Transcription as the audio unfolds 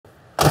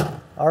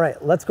All right,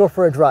 let's go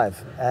for a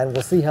drive and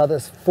we'll see how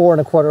this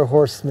 4.25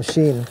 horse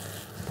machine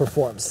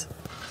performs.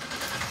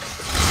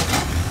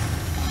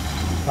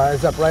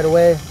 Fires up right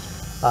away.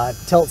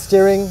 Tilt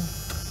steering,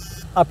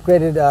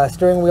 upgraded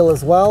steering wheel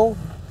as well.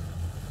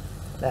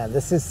 Man,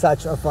 this is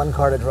such a fun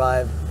car to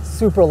drive.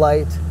 Super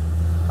light,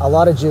 a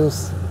lot of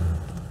juice.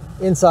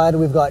 Inside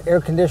we've got air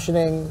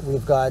conditioning,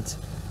 we've got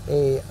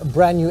a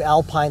brand new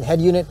Alpine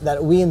head unit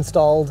that we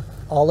installed.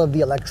 All of the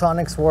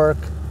electronics work,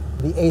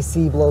 the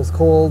AC blows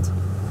cold.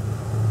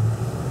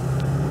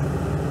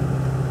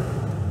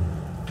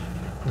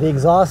 The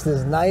exhaust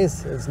is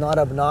nice, it's not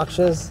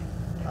obnoxious.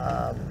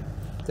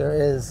 There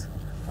is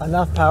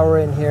enough power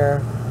in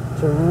here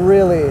to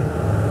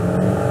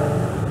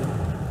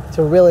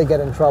really get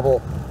in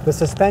trouble. The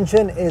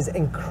suspension is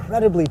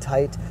incredibly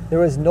tight.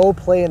 There is no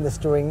play in the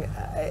steering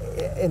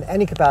in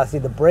any capacity.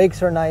 The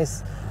brakes are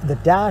nice, the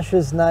dash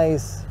is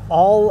nice,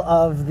 all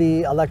of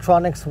the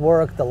electronics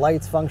work, the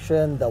lights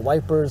function, the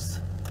wipers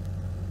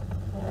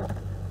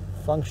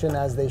function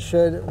as they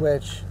should,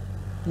 which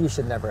you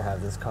should never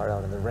have this car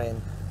out in the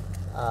rain.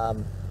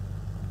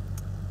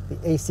 The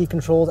AC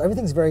controls,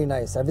 everything's very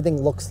nice.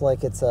 Everything looks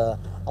like it's a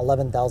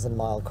 11,000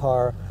 mile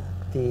car.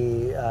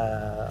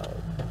 The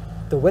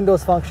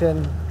windows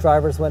function,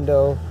 driver's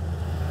window,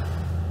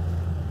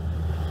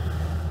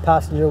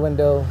 passenger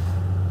window.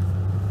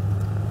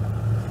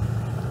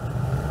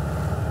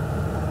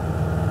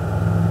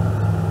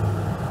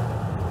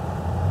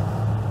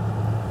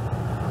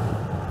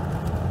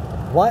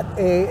 What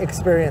a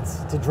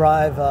experience to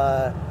drive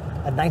a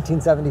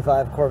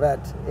 1975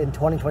 Corvette in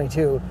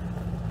 2022,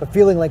 but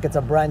feeling like it's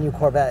a brand new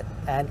Corvette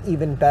and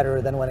even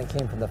better than when it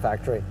came from the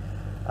factory.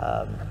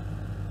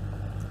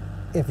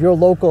 If you're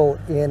local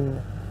in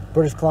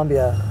British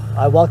Columbia,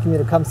 I welcome you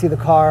to come see the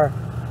car,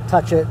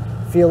 touch it,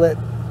 feel it.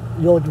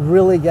 You'll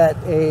really get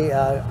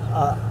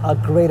a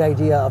great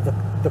idea of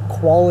the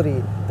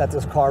quality that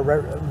this car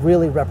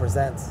really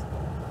represents.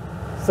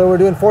 So we're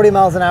doing 40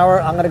 miles an hour.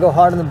 I'm gonna go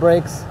hard on the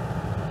brakes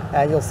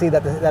and you'll see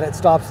that it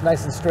stops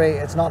nice and straight.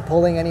 It's not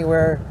pulling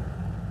anywhere.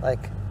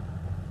 Like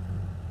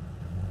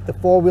the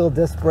four-wheel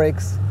disc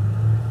brakes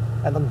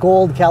and the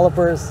gold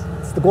calipers.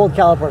 It's the gold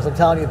calipers, I'm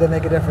telling you, they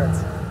make a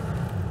difference.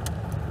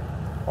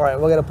 All right,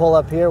 we're gonna pull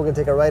up here. We're gonna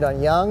take a right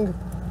on Yonge.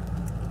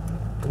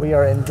 We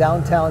are in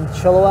downtown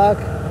Chilliwack.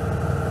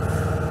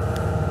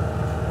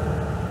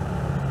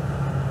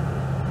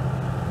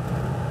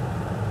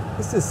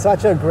 This is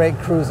such a great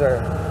cruiser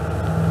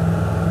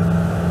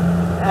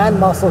and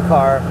muscle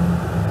car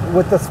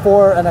with this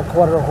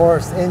 4.25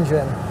 horse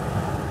engine.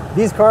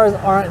 These cars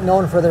aren't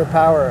known for their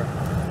power,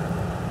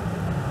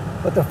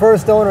 but the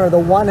first owner, the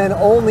one and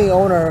only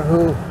owner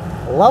who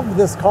loved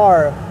this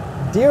car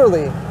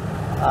dearly,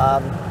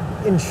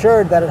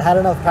 ensured that it had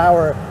enough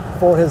power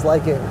for his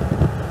liking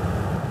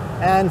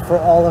and for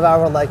all of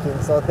our liking.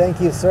 So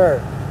thank you,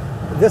 sir.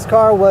 This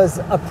car was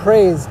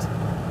appraised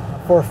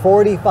for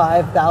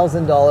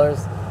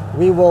 $45,000.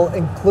 We will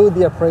include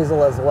the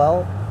appraisal as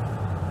well.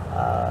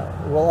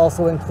 We'll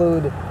also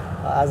include,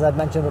 as I've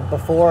mentioned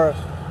before,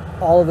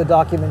 all of the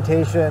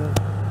documentation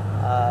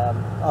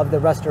of the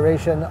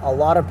restoration, a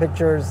lot of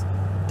pictures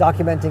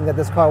documenting that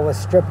this car was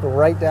stripped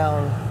right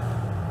down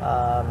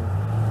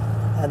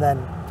and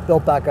then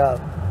built back up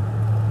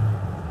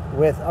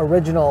with a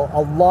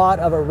lot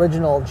of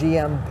original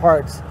GM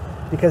parts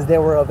because they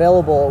were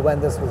available when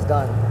this was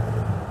done.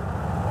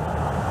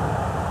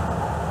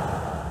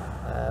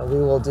 We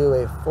will do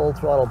a full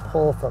throttle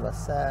pull from a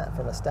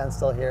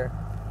standstill here.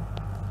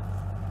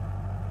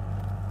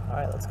 All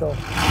right, let's go.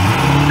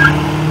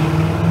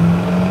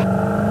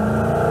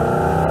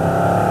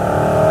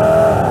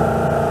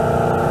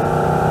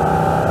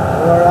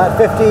 We're at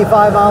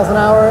 55 miles an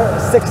hour,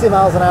 60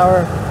 miles an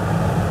hour.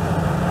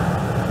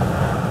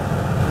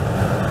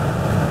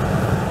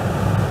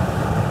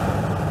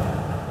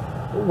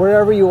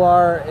 Wherever you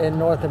are in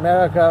North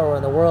America or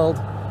in the world,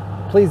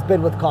 please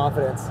bid with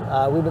confidence.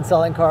 We've been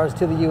selling cars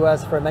to the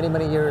US for many,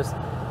 many years.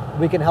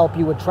 We can help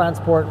you with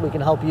transport. We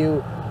can help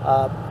you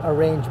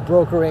arrange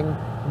brokering.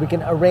 We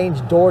can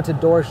arrange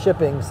door-to-door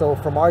shipping. So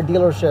from our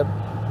dealership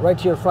right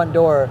to your front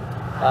door,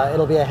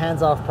 it'll be a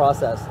hands-off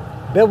process.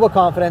 Bid with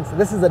confidence.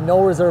 This is a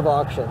no reserve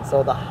auction.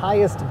 So the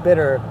highest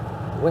bidder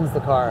wins the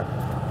car.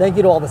 Thank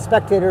you to all the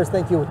spectators.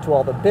 Thank you to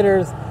all the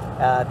bidders.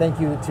 Thank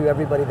you to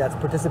everybody that's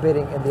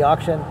participating in the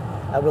auction.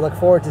 We look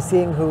forward to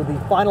seeing who the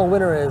final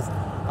winner is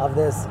of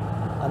this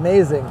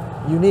amazing,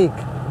 unique,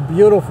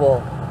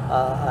 beautiful,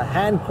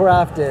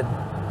 handcrafted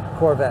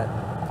Corvette.